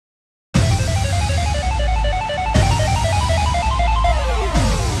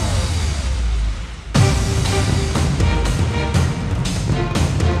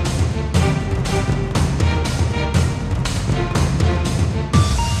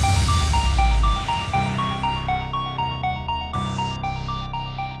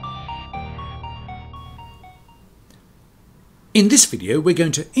In this video we're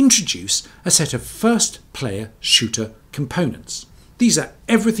going to introduce a set of first-player shooter components. These are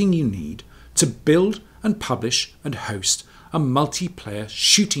everything you need to build and publish and host a multiplayer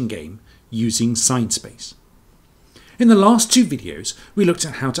shooting game using Sinespace. In the last two videos we looked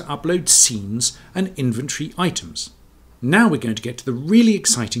at how to upload scenes and inventory items. Now we're going to get to the really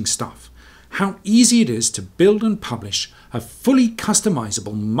exciting stuff, how easy it is to build and publish a fully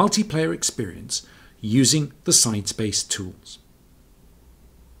customizable multiplayer experience using the Sinespace tools.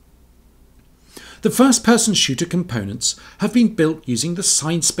 The first-person shooter components have been built using the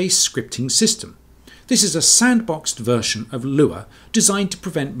Sinespace scripting system. This is a sandboxed version of Lua designed to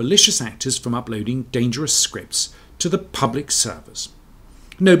prevent malicious actors from uploading dangerous scripts to the public servers.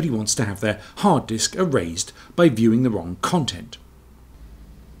 Nobody wants to have their hard disk erased by viewing the wrong content.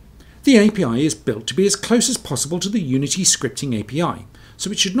 The API is built to be as close as possible to the Unity scripting API, so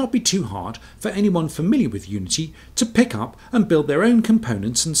it should not be too hard for anyone familiar with Unity to pick up and build their own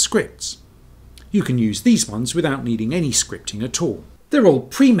components and scripts. You can use these ones without needing any scripting at all. They're all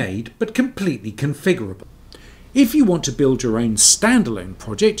pre-made but completely configurable. If you want to build your own standalone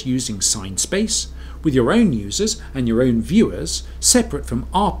project using Sinespace, with your own users and your own viewers separate from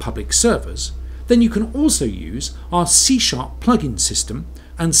our public servers, then you can also use our C# plugin system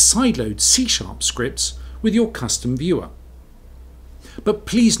and sideload C# scripts with your custom viewer. But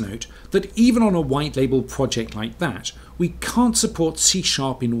please note that even on a white label project like that, we can't support C#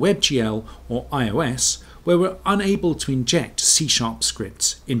 in WebGL or iOS, where we're unable to inject C#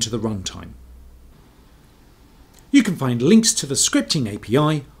 scripts into the runtime. You can find links to the scripting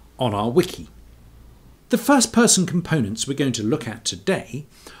API on our wiki. The first-person components we're going to look at today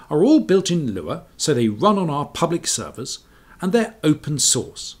are all built in Lua, so they run on our public servers, and they're open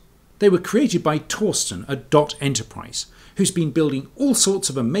source. They were created by Torsten at Dot Enterprise, who's been building all sorts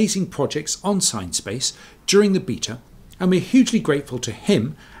of amazing projects on Sinespace during the beta, and we're hugely grateful to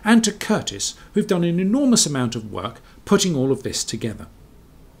him and to Curtis, who've done an enormous amount of work putting all of this together.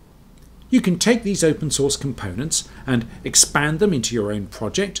 You can take these open source components and expand them into your own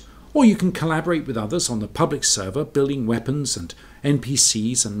project, or you can collaborate with others on the public server building weapons and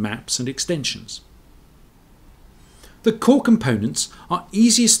NPCs and maps and extensions. The core components are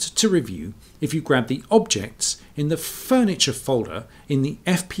easiest to review if you grab the objects in the furniture folder in the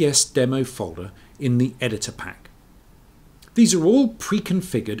FPS demo folder in the editor pack. These are all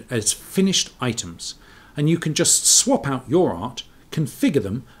pre-configured as finished items, and you can just swap out your art, configure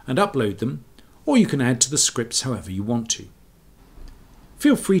them and upload them, or you can add to the scripts however you want to.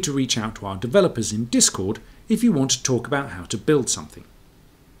 Feel free to reach out to our developers in Discord if you want to talk about how to build something.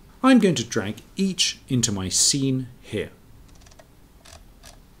 I'm going to drag each into my scene here.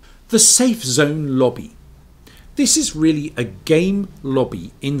 The Safe Zone Lobby. This is really a game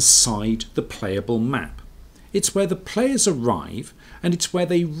lobby inside the playable map. It's where the players arrive and it's where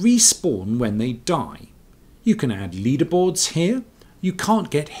they respawn when they die. You can add leaderboards here. You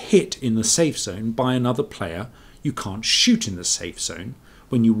can't get hit in the safe zone by another player. You can't shoot in the safe zone.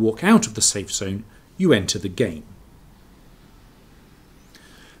 When you walk out of the safe zone, you enter the game.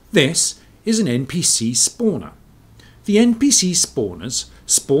 This is an NPC spawner. The NPC spawners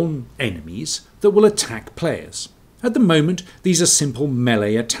spawn enemies that will attack players. At the moment, these are simple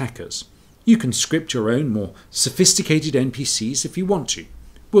melee attackers. You can script your own more sophisticated NPCs if you want to.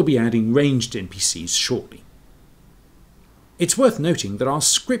 We'll be adding ranged NPCs shortly. It's worth noting that our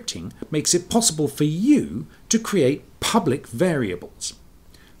scripting makes it possible for you to create public variables.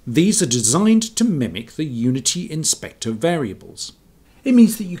 These are designed to mimic the Unity Inspector variables. It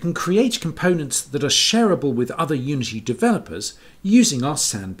means that you can create components that are shareable with other Unity developers using our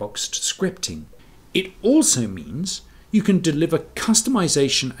sandboxed scripting. It also means you can deliver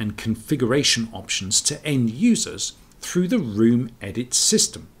customization and configuration options to end users through the room edit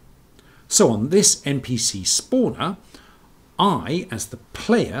system. So on this NPC spawner, I, as the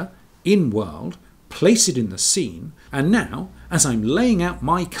player in world, place it in the scene, and now, as I'm laying out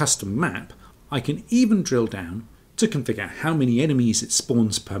my custom map, I can even drill down to configure how many enemies it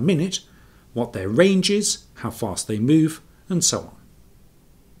spawns per minute, what their range is, how fast they move, and so on.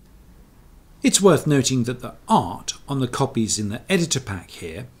 It's worth noting that the art on the copies in the editor pack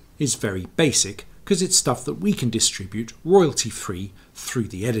here is very basic because it's stuff that we can distribute royalty-free through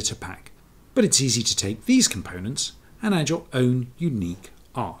the editor pack. But it's easy to take these components and add your own unique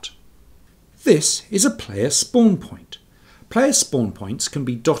art. This is a player spawn point. Player spawn points can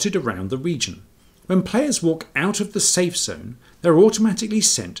be dotted around the region. When players walk out of the safe zone, they're automatically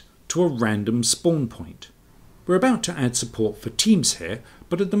sent to a random spawn point. We're about to add support for teams here,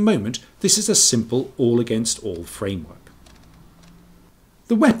 but at the moment this is a simple all-against-all framework.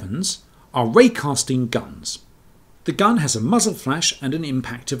 The weapons are raycasting guns. The The gun has a muzzle flash and an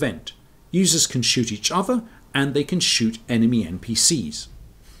impact event. Users can shoot each other and they can shoot enemy NPCs.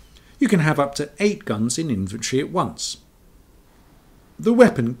 You can have up to 8 guns in inventory at once. The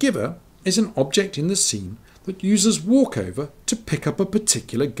weapon giver is an object in the scene that users walk over to pick up a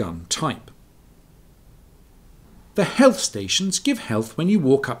particular gun type. The health stations give health when you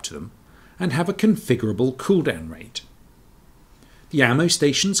walk up to them and have a configurable cooldown rate. The ammo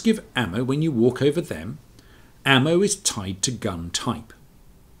stations give ammo when you walk over them. Ammo is tied to gun type.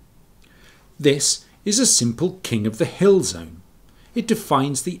 This is a simple King of the Hill zone. It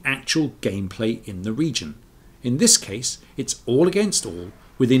defines the actual gameplay in the region. In this case, it's all against all,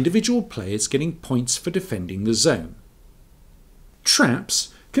 with individual players getting points for defending the zone.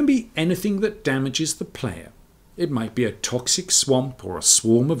 Traps can be anything that damages the player. It might be a toxic swamp or a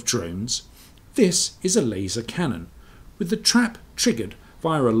swarm of drones. This is a laser cannon, with the trap triggered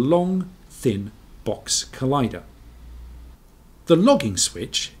via a long, thin box collider. The logging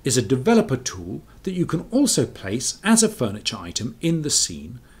switch is a developer tool that you can also place as a furniture item in the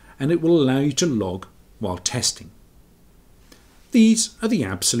scene, and it will allow you to log while testing. These are the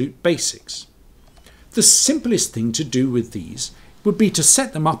absolute basics. The simplest thing to do with these would be to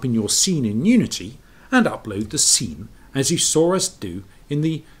set them up in your scene in Unity and upload the scene as you saw us do in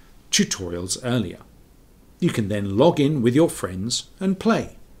the tutorials earlier. You can then log in with your friends and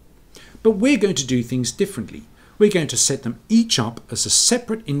play. But we're going to do things differently. We're going to set them each up as a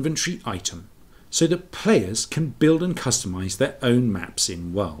separate inventory item so that players can build and customize their own maps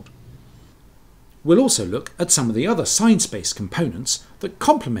in world. We'll also look at some of the other Sinespace components that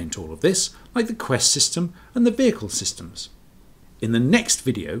complement all of this, like the quest system and the vehicle systems. In the next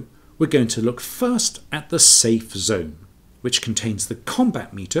video, we're going to look first at the safe zone, which contains the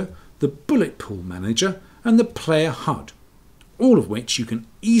combat meter, the bullet pool manager, and the player HUD, all of which you can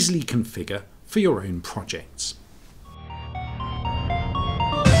easily configure for your own projects.